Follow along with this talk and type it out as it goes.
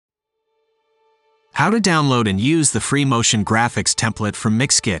How to download and use the free motion graphics template from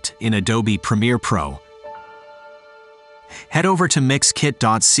Mixkit in Adobe Premiere Pro. Head over to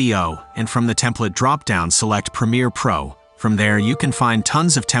mixkit.co and from the template drop-down select Premiere Pro. From there you can find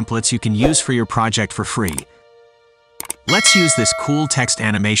tons of templates you can use for your project for free. Let's use this cool text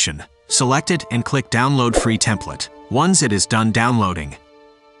animation. Select it and click Download Free Template. Once it is done downloading,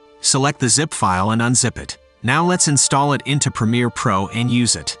 select the zip file and unzip it. Now let's install it into Premiere Pro and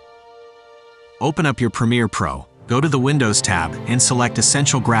use it. Open up your Premiere Pro, go to the Windows tab and select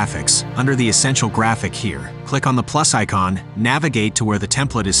Essential Graphics. Under the Essential Graphic here, click on the plus icon, navigate to where the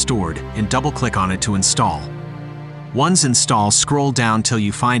template is stored, and double-click on it to install. Once installed, scroll down till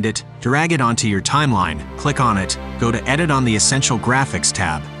you find it, drag it onto your timeline, click on it, go to Edit on the Essential Graphics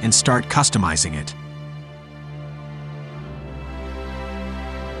tab, and start customizing it.